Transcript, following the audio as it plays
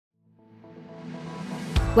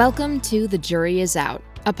Welcome to The Jury Is Out,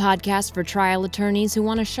 a podcast for trial attorneys who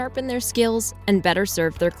want to sharpen their skills and better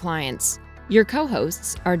serve their clients. Your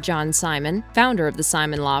co-hosts are John Simon, founder of the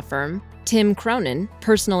Simon Law Firm, Tim Cronin,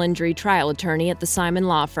 personal injury trial attorney at the Simon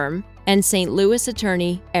Law Firm, and St. Louis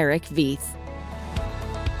attorney Eric Veith.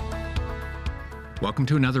 Welcome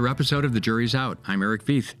to another episode of The Jury's Out. I'm Eric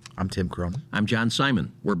Veith. I'm Tim Cronin. I'm John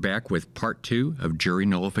Simon. We're back with part 2 of jury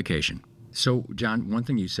nullification. So, John, one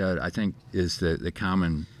thing you said, I think, is the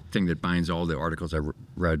common thing that binds all the articles I've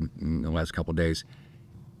read in the last couple of days.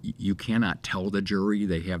 You cannot tell the jury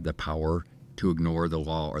they have the power to ignore the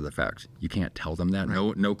law or the facts. You can't tell them that.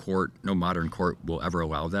 Right. No court, no modern court will ever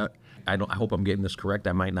allow that. I hope I'm getting this correct.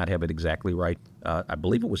 I might not have it exactly right. I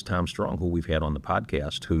believe it was Tom Strong, who we've had on the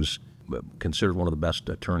podcast, who's considered one of the best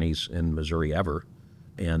attorneys in Missouri ever.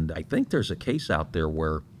 And I think there's a case out there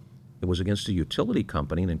where it was against a utility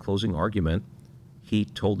company, and in closing argument, he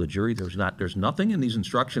told the jury there's nothing in these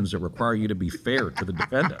instructions that require you to be fair to the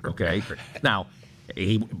defendant. Okay, now,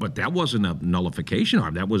 but that wasn't a nullification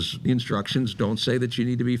arm. That was the instructions don't say that you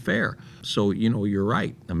need to be fair. So you're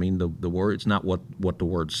right. I mean the word, it's not what the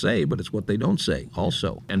words say, but it's what they don't say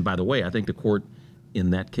also. And by the way, I think the court in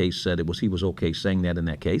that case said he was okay saying that in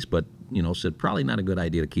that case, but said probably not a good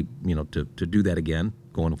idea to keep to do that again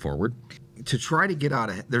going forward. To try to get out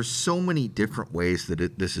of there's so many different ways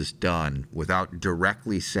that this is done without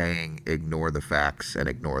directly saying ignore the facts and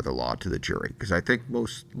ignore the law to the jury. Because I think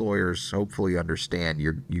most lawyers hopefully understand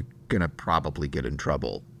you're going to probably get in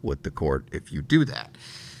trouble with the court if you do that.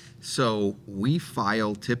 So we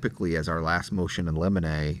file typically as our last motion in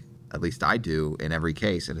limine, at least I do in every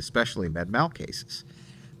case, and especially med mal cases.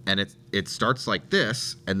 And it starts like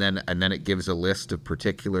this, and then it gives a list of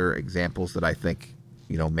particular examples that I think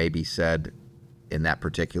may be said in that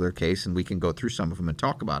particular case, and we can go through some of them and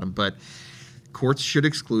talk about them. But courts should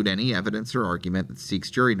exclude any evidence or argument that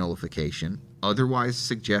seeks jury nullification, otherwise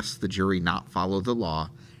suggests the jury not follow the law,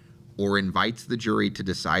 or invites the jury to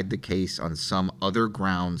decide the case on some other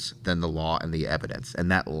grounds than the law and the evidence.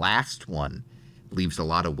 And that last one leaves a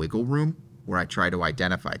lot of wiggle room where I try to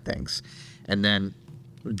identify things. And then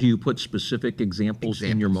do you put specific examples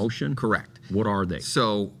in your motion? Correct. What are they?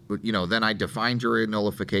 So, then I define jury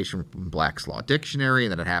nullification from Black's Law Dictionary,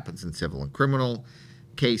 and then it happens in civil and criminal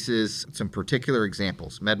cases. Some particular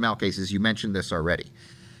examples. Med mal cases, you mentioned this already.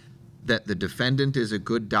 That the defendant is a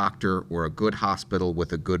good doctor or a good hospital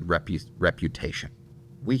with a good reputation.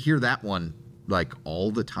 We hear that one like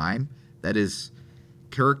all the time. That is,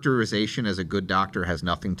 characterization as a good doctor has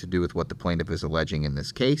nothing to do with what the plaintiff is alleging in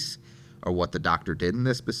this case or what the doctor did in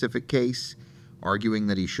this specific case. Arguing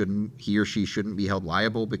that he or she shouldn't be held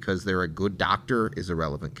liable because they're a good doctor is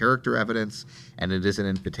irrelevant character evidence, and it is an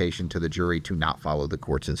invitation to the jury to not follow the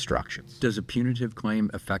court's instructions. Does a punitive claim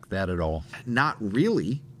affect that at all? Not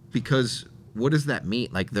really, because what does that mean?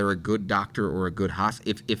 Like they're a good doctor or a good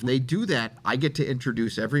hospital? If they do that, I get to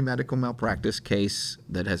introduce every medical malpractice case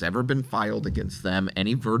that has ever been filed against them,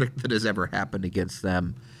 any verdict that has ever happened against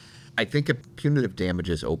them. I think punitive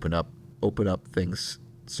damages open up things.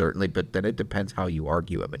 Certainly, but then it depends how you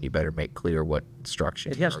argue them, and you better make clear what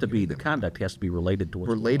instruction. It has to be, the conduct has to be related to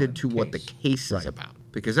what the case is about.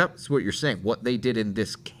 Because that's what you're saying. What they did in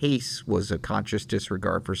this case was a conscious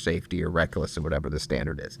disregard for safety or reckless or whatever the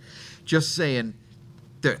standard is. Just saying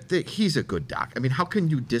that he's a good doc. I mean, how can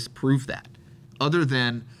you disprove that? Other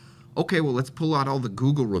than, okay, well, let's pull out all the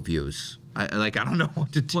Google reviews. I don't know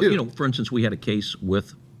what to do. Well, for instance, we had a case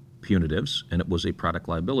with punitives, and it was a product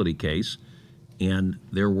liability case. And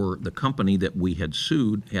the company that we had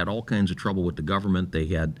sued had all kinds of trouble with the government. They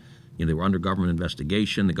had, they were under government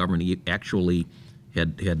investigation. The government actually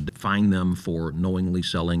had fined them for knowingly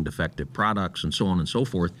selling defective products and so on and so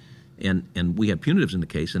forth. And we had punitives in the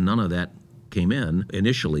case, and none of that came in.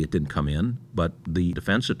 Initially, it didn't come in, but the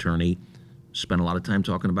defense attorney spent a lot of time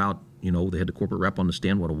talking about, they had the corporate rep on the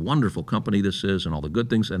stand, what a wonderful company this is and all the good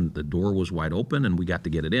things, and the door was wide open, and we got to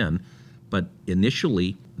get it in. But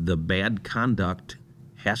initially, the bad conduct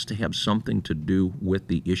has to have something to do with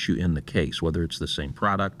the issue in the case, whether it's the same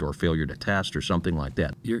product or failure to test or something like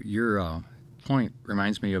that. Your point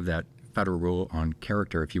reminds me of that federal rule on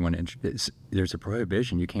character. If you want to, there's a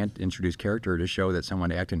prohibition. You can't introduce character to show that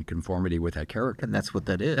someone acted in conformity with that character. And that's what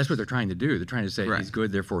that is. That's what they're trying to do. They're trying to say he's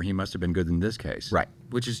good, therefore he must have been good in this case. Right.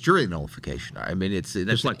 Which is jury nullification. I mean, it's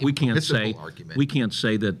like we can't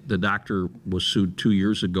say that the doctor was sued 2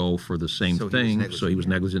 years ago for the same thing, so he was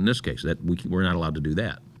negligent in this case. That we're not allowed to do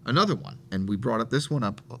that. Another one, and we brought this one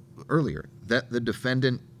up earlier, that the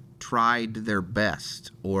defendant tried their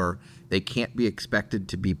best, or they can't be expected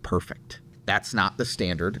to be perfect. That's not the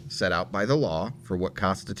standard set out by the law for what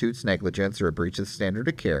constitutes negligence or a breach of the standard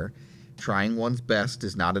of care. Trying one's best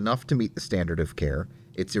is not enough to meet the standard of care.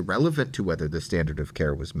 It's irrelevant to whether the standard of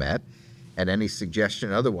care was met, and any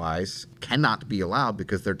suggestion otherwise cannot be allowed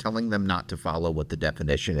because they're telling them not to follow what the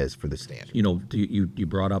definition is for the standard. You know, you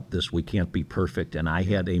brought up this, we can't be perfect, and I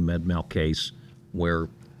had a med mal case where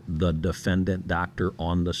the defendant doctor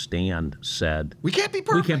on the stand said, We can't be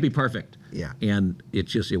perfect. We can't be perfect. Yeah. And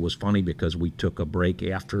it was funny because we took a break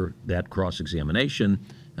after that cross-examination,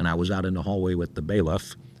 and I was out in the hallway with the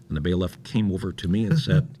bailiff, and the bailiff came over to me and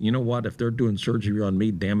said, you know what, if they're doing surgery on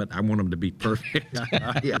me, damn it, I want them to be perfect.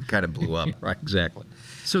 Yeah, kind of blew up. Right, exactly.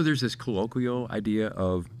 So there's this colloquial idea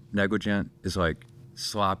of negligent is like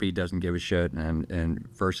sloppy, doesn't give a shit, and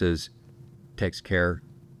versus takes care,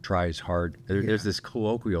 tries hard. There's this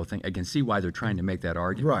colloquial thing. I can see why they're trying to make that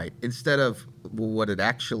argument. Right. Instead of what it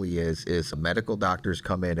actually is medical doctors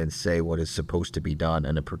come in and say what is supposed to be done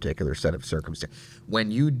in a particular set of circumstances.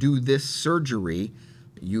 When you do this surgery,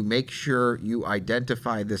 you make sure you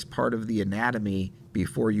identify this part of the anatomy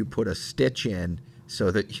before you put a stitch in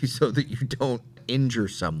so that you don't injure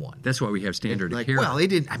someone. That's why we have standard of care. Well,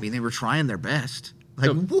 they were trying their best.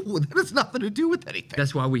 That has nothing to do with anything.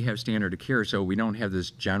 That's why we have standard of care, so we don't have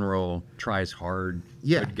this general tries hard,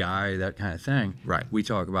 good guy, that kind of thing. Right. We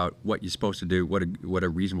talk about what you're supposed to do, what a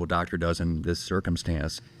reasonable doctor does in this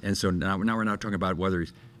circumstance. And so now we're not talking about whether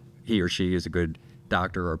he or she is a good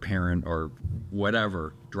doctor or parent or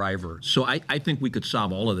whatever, driver. So I think we could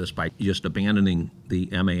solve all of this by just abandoning the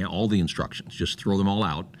MA, all the instructions, just throw them all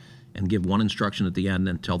out and give one instruction at the end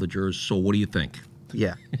and tell the jurors, so what do you think?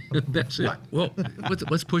 Yeah. That's it. Well,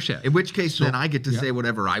 let's push that. In which case, then I get to say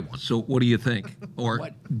whatever I want. So what do you think?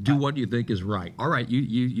 Or do what you think is right. All right,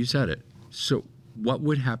 you said it. So what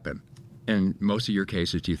would happen in most of your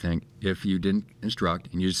cases, do you think, if you didn't instruct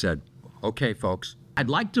and you just said, okay, folks? I'd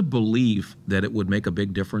like to believe that it would make a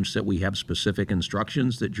big difference that we have specific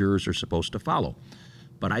instructions that jurors are supposed to follow.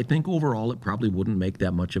 But I think overall it probably wouldn't make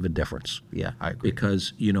that much of a difference. Yeah, I agree.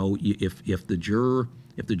 Because, if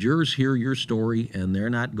the jurors hear your story and they're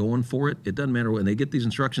not going for it, it doesn't matter when they get these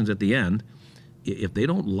instructions at the end. If they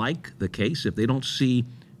don't like the case, if they don't see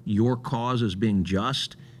your cause as being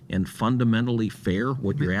just and fundamentally fair,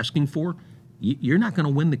 what you're asking for, you're not going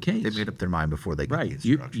to win the case. They made up their mind before they got the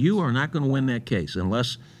instructions. You are not going to win that case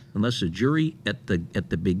unless the jury at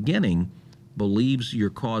the beginning believes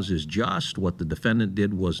your cause is just, what the defendant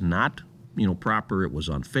did was not, proper, it was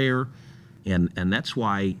unfair, and that's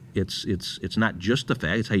why it's not just the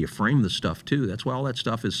fact, it's how you frame the stuff too. That's why all that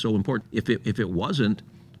stuff is so important. If it wasn't,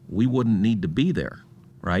 we wouldn't need to be there,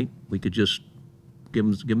 right? We could just give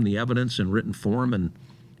them the evidence in written form and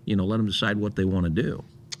let them decide what they want to do.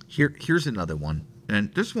 Here's another one,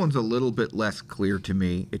 and this one's a little bit less clear to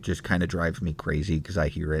me. It just kind of drives me crazy because I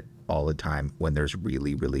hear it all the time when there's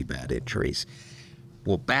really, really bad injuries.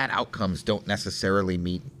 Well, bad outcomes don't necessarily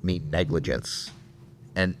mean negligence,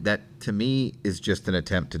 and that to me is just an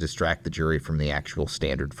attempt to distract the jury from the actual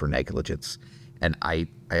standard for negligence. And I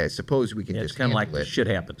suppose we can just it's kind of like it. Shit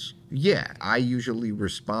happens. Yeah, I usually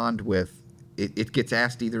respond with it gets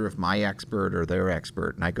asked either of my expert or their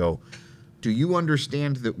expert, and I go, do you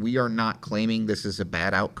understand that we are not claiming this is a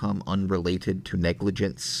bad outcome unrelated to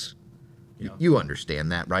negligence? Yeah. You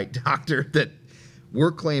understand that, right, doctor? That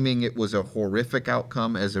we're claiming it was a horrific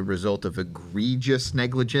outcome as a result of egregious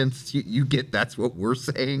negligence. You get that's what we're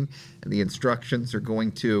saying, and the instructions are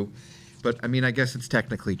going to. But, I guess it's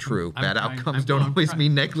technically true. Bad outcomes don't always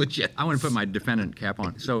mean negligence. I want to put my defendant cap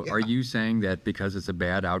on. So are you saying that because it's a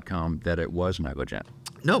bad outcome that it was negligent?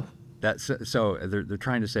 No. So they're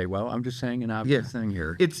trying to say, well, I'm just saying an obvious thing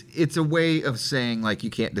here. It's a way of saying, like, you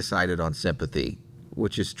can't decide it on sympathy,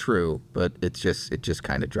 which is true, but it just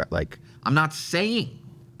kind of like, I'm not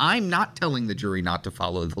telling the jury not to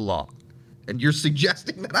follow the law, and you're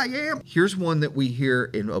suggesting that I am. Here's one that we hear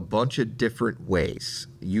in a bunch of different ways.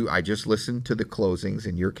 I just listened to the closings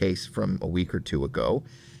in your case from a week or two ago,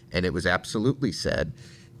 and it was absolutely said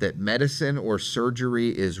that medicine or surgery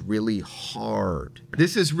is really hard.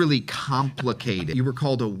 This is really complicated. You were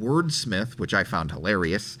called a wordsmith, which I found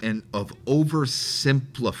hilarious, and of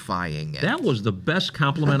oversimplifying it. That was the best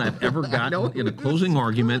compliment I've ever gotten in a closing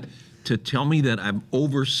argument, to tell me that I'm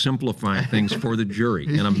oversimplifying things for the jury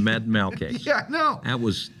in a med mal case. Yeah, no.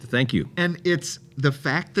 Thank you. And it's the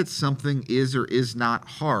fact that something is or is not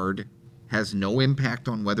hard has no impact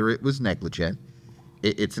on whether it was negligent.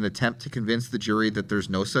 It's an attempt to convince the jury that there's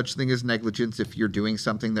no such thing as negligence if you're doing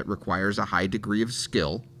something that requires a high degree of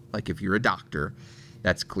skill, like if you're a doctor.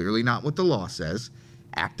 That's clearly not what the law says.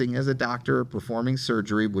 Acting as a doctor or performing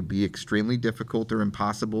surgery would be extremely difficult or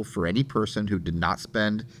impossible for any person who did not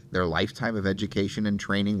spend their lifetime of education and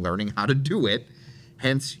training learning how to do it.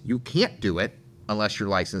 Hence, you can't do it unless you're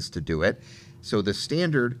licensed to do it. So the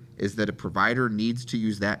standard is that a provider needs to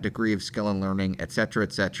use that degree of skill and learning, et cetera,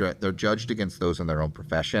 et cetera. They're judged against those in their own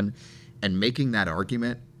profession. And making that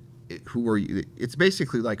argument, who are you? It's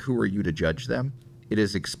basically like, who are you to judge them? It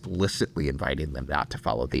is explicitly inviting them not to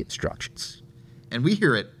follow the instructions. And we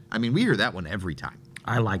hear it. I mean, we hear that one every time.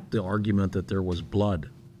 I like the argument that there was blood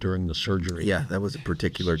during the surgery. Yeah, that was a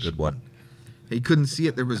particular good one. He couldn't see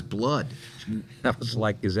it. There was blood. That was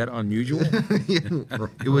like, is that unusual?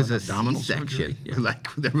 It was a abdominal C-section. surgery? Yeah.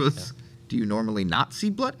 Like there was. Do you normally not see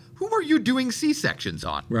blood? Who are you doing C-sections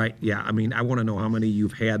on? Right. Yeah. I mean, I want to know how many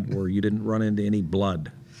you've had where you didn't run into any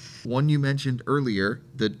blood. One you mentioned earlier,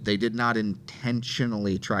 that they did not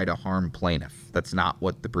intentionally try to harm plaintiff. That's not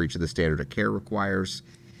what the breach of the standard of care requires.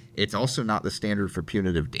 It's also not the standard for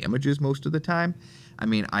punitive damages most of the time. I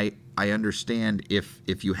mean, I understand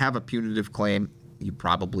if you have a punitive claim, you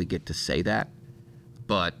probably get to say that,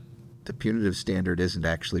 but the punitive standard isn't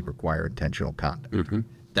actually require intentional conduct. Mm-hmm.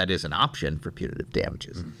 That is an option for punitive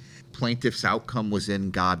damages. Mm-hmm. Plaintiff's outcome was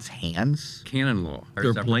in God's hands. Canon law.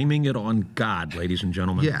 They're blaming it on God, ladies and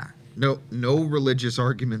gentlemen. Yeah. No religious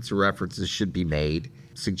arguments or references should be made.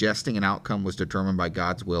 Suggesting an outcome was determined by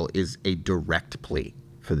God's will is a direct plea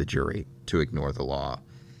for the jury to ignore the law.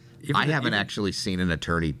 I haven't actually seen an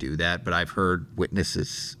attorney do that, but I've heard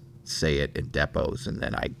witnesses say it in depots, and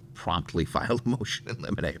then I promptly file a motion in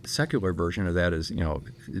limine. The secular version of that is,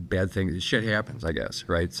 bad things. Shit happens, I guess,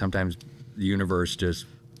 right? Sometimes the universe just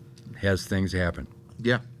has things happen.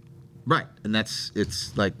 Yeah. Right. And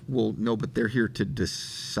it's like, well, no, but they're here to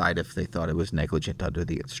decide if they thought it was negligent under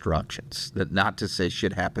the instructions. That not to say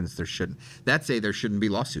shit happens, there shouldn't. That's a there shouldn't be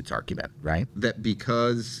lawsuits argument, right? That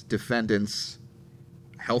because defendants,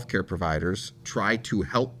 healthcare providers, try to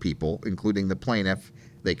help people, including the plaintiff,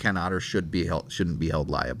 they cannot or shouldn't be held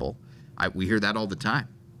liable. We hear that all the time.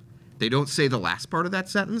 They don't say the last part of that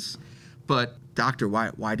sentence, but doctor,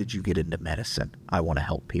 why did you get into medicine? I want to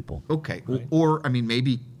help people. Okay. Right. Or, I mean,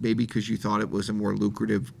 maybe because you thought it was a more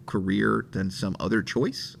lucrative career than some other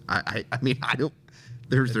choice. I mean, I don't,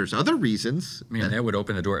 there's other reasons. I mean, that would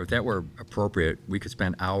open the door. If that were appropriate, we could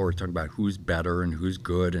spend hours talking about who's better and who's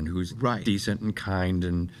good and who's decent and kind.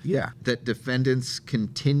 And yeah, that defendants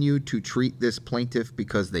continue to treat this plaintiff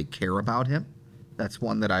because they care about him. That's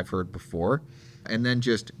one that I've heard before. And then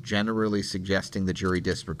just generally suggesting the jury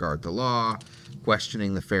disregard the law,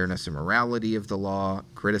 questioning the fairness and morality of the law,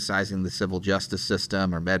 criticizing the civil justice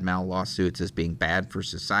system or med mal lawsuits as being bad for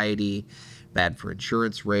society, bad for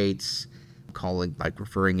insurance rates,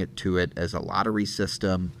 referring it to it as a lottery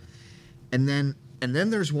system. And then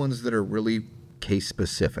there's ones that are really case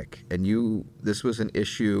specific. And this was an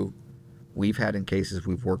issue we've had in cases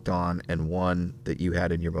we've worked on, and one that you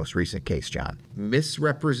had in your most recent case, John.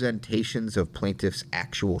 Misrepresentations of plaintiff's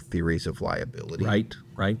actual theories of liability.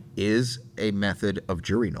 Right. Is a method of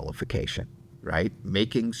jury nullification, right?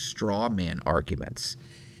 Making straw man arguments.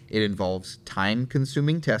 It involves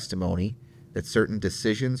time-consuming testimony that certain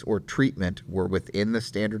decisions or treatment were within the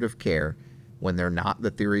standard of care when they're not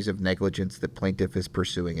the theories of negligence that plaintiff is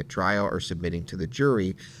pursuing at trial or submitting to the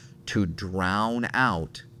jury, to drown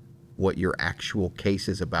out what your actual case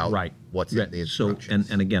is about, right? What's in the instructions.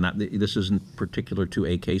 So, and again, this isn't particular to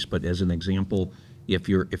a case, but as an example, if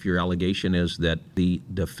your allegation is that the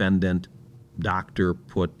defendant doctor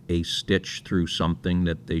put a stitch through something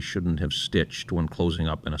that they shouldn't have stitched when closing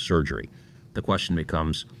up in a surgery, the question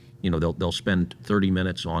becomes, they'll spend 30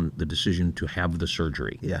 minutes on the decision to have the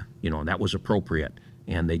surgery. Yeah. And that was appropriate.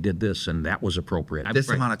 And they did this, and that was appropriate. This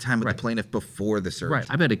amount of time with the plaintiff before the surgery. Right.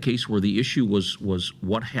 I've had a case where the issue was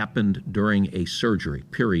what happened during a surgery,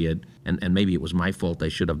 period. And maybe it was my fault. I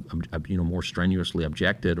should have, more strenuously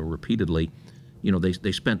objected or repeatedly.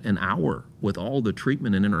 They spent an hour with all the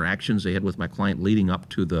treatment and interactions they had with my client leading up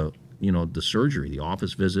to the surgery, the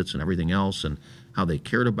office visits and everything else, and how they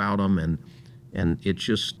cared about them. And it's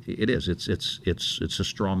a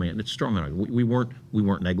straw man. It's straw man. We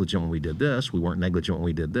weren't negligent when we did this. We weren't negligent when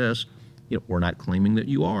we did this. We're not claiming that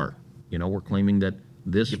you are. We're claiming that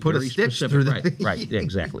this you put very a stitch specific, through the right,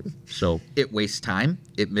 exactly. So it wastes time.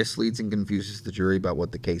 It misleads and confuses the jury about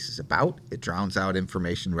what the case is about. It drowns out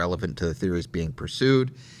information relevant to the theories being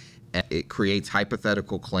pursued. And it creates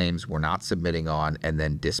hypothetical claims we're not submitting on and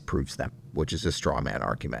then disproves them, which is a straw man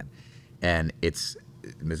argument. And it's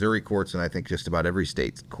Missouri courts, and I think just about every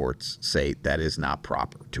state courts, say that is not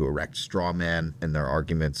proper to erect straw men and their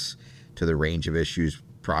arguments to the range of issues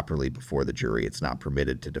properly before the jury. It's not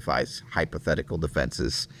permitted to devise hypothetical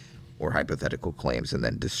defenses or hypothetical claims and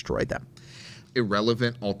then destroy them.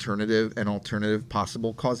 Irrelevant alternative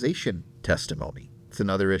possible causation testimony. It's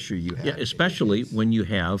another issue you have. Yeah, especially when you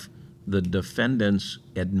have the defendants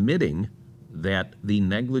admitting that the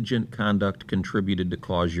negligent conduct contributed to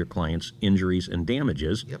cause your client's injuries and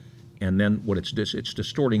damages. Yep. And then what it's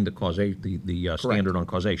distorting the standard on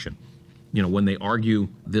causation. You know, when they argue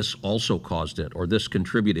this also caused it or this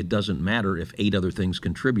contributed, it doesn't matter if 8 other things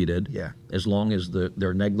contributed. Yeah. As long as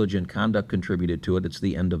their negligent conduct contributed to it, it's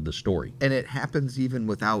the end of the story. And it happens even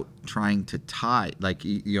without trying to tie, like,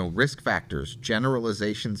 risk factors,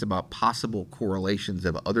 generalizations about possible correlations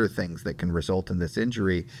of other things that can result in this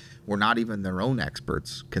injury, where not even their own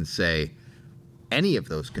experts can say any of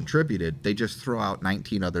those contributed. They just throw out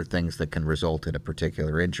 19 other things that can result in a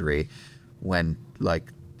particular injury when,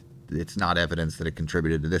 like, it's not evidence that it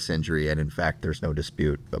contributed to this injury, and in fact, there's no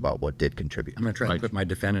dispute about what did contribute. I'm going to try to put my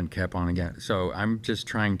defendant cap on again. So I'm just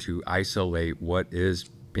trying to isolate what is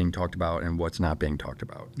being talked about and what's not being talked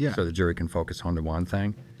about. Yeah. So the jury can focus on the one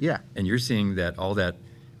thing. Yeah. And you're seeing that all that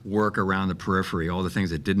work around the periphery, all the things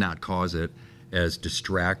that did not cause it, as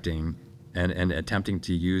distracting and attempting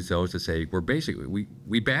to use those to say, we're basically,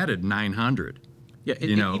 we batted 900. Yeah,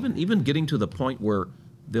 even getting to the point where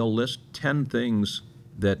they'll list 10 things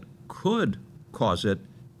that could cause it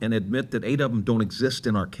and admit that 8 of them don't exist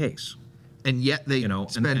in our case. And yet they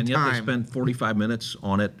spend and yet time. they spend 45 minutes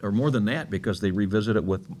on it, or more than that, because they revisit it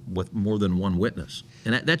with more than one witness.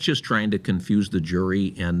 And that's just trying to confuse the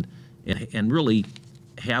jury and really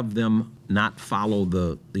have them not follow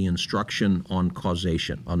the instruction on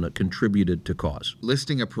causation, on the contributed to cause.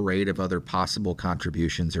 Listing a parade of other possible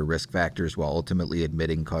contributions or risk factors while ultimately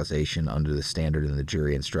admitting causation under the standard in the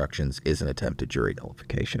jury instructions is an attempt at jury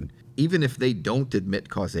nullification. Even if they don't admit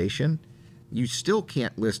causation, you still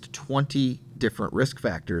can't list 20 different risk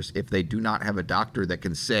factors if they do not have a doctor that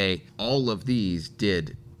can say all of these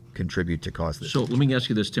did contribute to cause this. So let me ask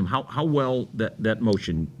you this, Tim. How well that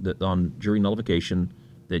motion that on jury nullification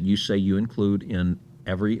that you say you include in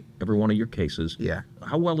every one of your cases, Yeah.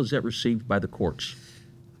 how well is that received by the courts?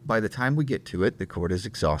 By the time we get to it, the court is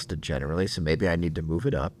exhausted generally, so maybe I need to move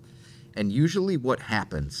it up. And usually what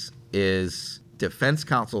happens is defense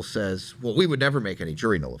counsel says, well, we would never make any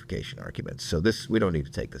jury nullification arguments, so we don't need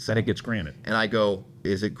to take this. That it gets granted. And I go,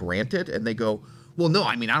 is it granted? And they go, well, no,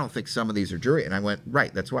 I don't think some of these are jury. And I went,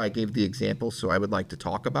 right, that's why I gave the example, so I would like to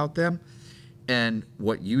talk about them. And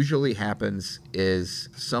what usually happens is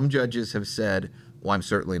some judges have said, well, I'm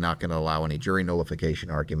certainly not going to allow any jury nullification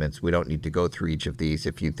arguments. We don't need to go through each of these.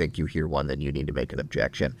 If you think you hear one, then you need to make an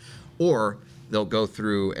objection. Or they'll go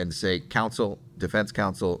through and say, defense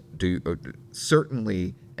counsel,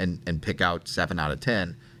 certainly, and pick out 7 out of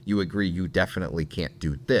 10. You agree you definitely can't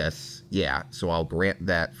do this. Yeah, so I'll grant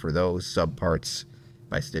that for those subparts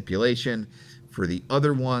by stipulation. For the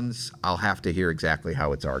other ones, I'll have to hear exactly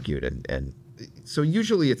how it's argued. And so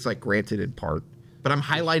usually it's like granted in part, but I'm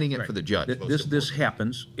highlighting it for the judge. This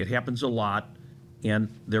happens. It happens a lot, and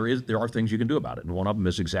there are things you can do about it. And one of them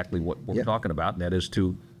is exactly what we're talking about, and that is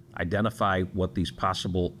to identify what these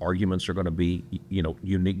possible arguments are going to be,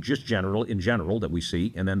 unique, just in general that we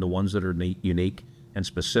see, and then the ones that are unique and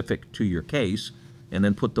specific to your case, and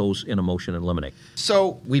then put those in a motion and eliminate.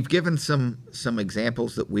 So we've given some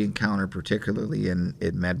examples that we encounter, particularly in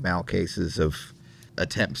med mal cases, of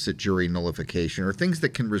attempts at jury nullification or things that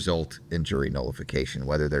can result in jury nullification,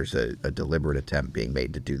 whether there's a deliberate attempt being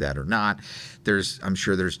made to do that or not. I'm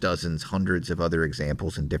sure there's dozens, hundreds of other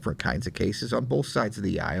examples in different kinds of cases on both sides of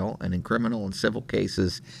the aisle and in criminal and civil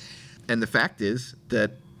cases. And the fact is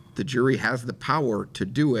that the jury has the power to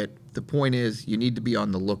do it. The point is you need to be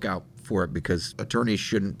on the lookout for it because attorneys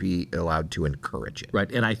shouldn't be allowed to encourage it. Right,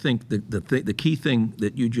 and I think the key thing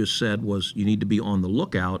that you just said was you need to be on the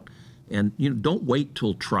lookout, and don't wait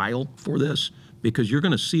till trial for this, because you're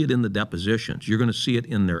going to see it in the depositions. You're going to see it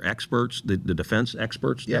in their experts, the defense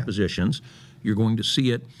experts' depositions. You're going to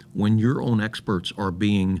see it when your own experts are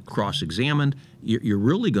being cross-examined. You're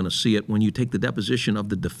really going to see it when you take the deposition of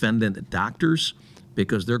the defendant doctors,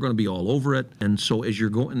 because they're going to be all over it. And so as you're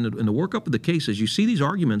going in the workup of the case, as you see these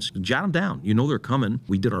arguments, jot them down. They're coming.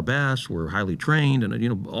 We did our best. We're highly trained,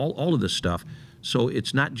 and all of this stuff. So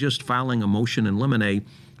it's not just filing a motion in limine.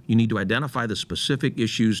 You need to identify the specific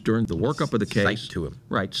issues during the workup of the case. Cite to them.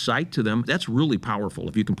 Right, cite to them. That's really powerful.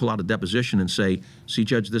 If you can pull out a deposition and say, see,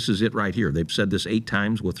 Judge, this is it right here. They've said this 8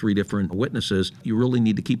 times with 3 different witnesses. You really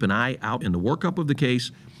need to keep an eye out in the workup of the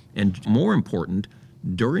case. And more important,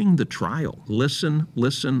 during the trial, listen,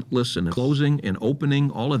 closing and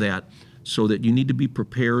opening, all of that, so that you need to be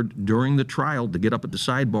prepared during the trial to get up at the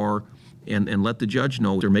sidebar and let the judge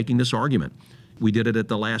know they're making this argument. We did it at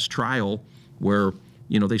the last trial where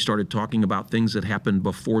they started talking about things that happened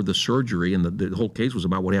before the surgery, and the whole case was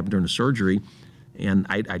about what happened during the surgery. And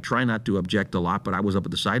I try not to object a lot, but I was up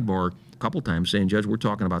at the sidebar a couple times saying, Judge, we're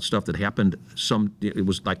talking about stuff that happened it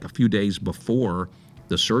was like a few days before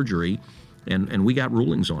the surgery, and we got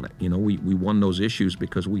rulings on it. We won those issues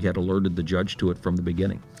because we had alerted the judge to it from the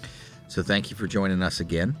beginning. So thank you for joining us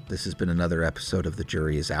again. This has been another episode of The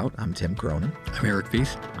Jury is Out. I'm Tim Cronin. I'm Eric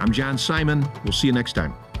Feast. I'm John Simon. We'll see you next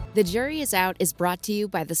time. The Jury is Out is brought to you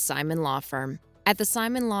by the Simon Law Firm. At the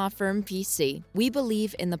Simon Law Firm, PC, we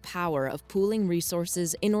believe in the power of pooling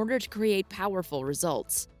resources in order to create powerful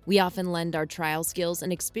results. We often lend our trial skills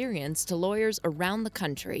and experience to lawyers around the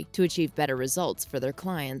country to achieve better results for their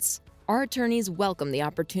clients. Our attorneys welcome the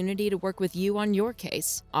opportunity to work with you on your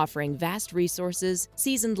case, offering vast resources,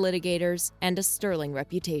 seasoned litigators, and a sterling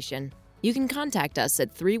reputation. You can contact us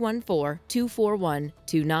at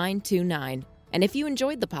 314-241-2929. And if you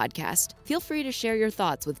enjoyed the podcast, feel free to share your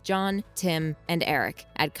thoughts with John, Tim, and Eric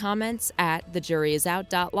at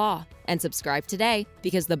comments@thejuryisout.law. And subscribe today,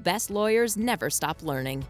 because the best lawyers never stop learning.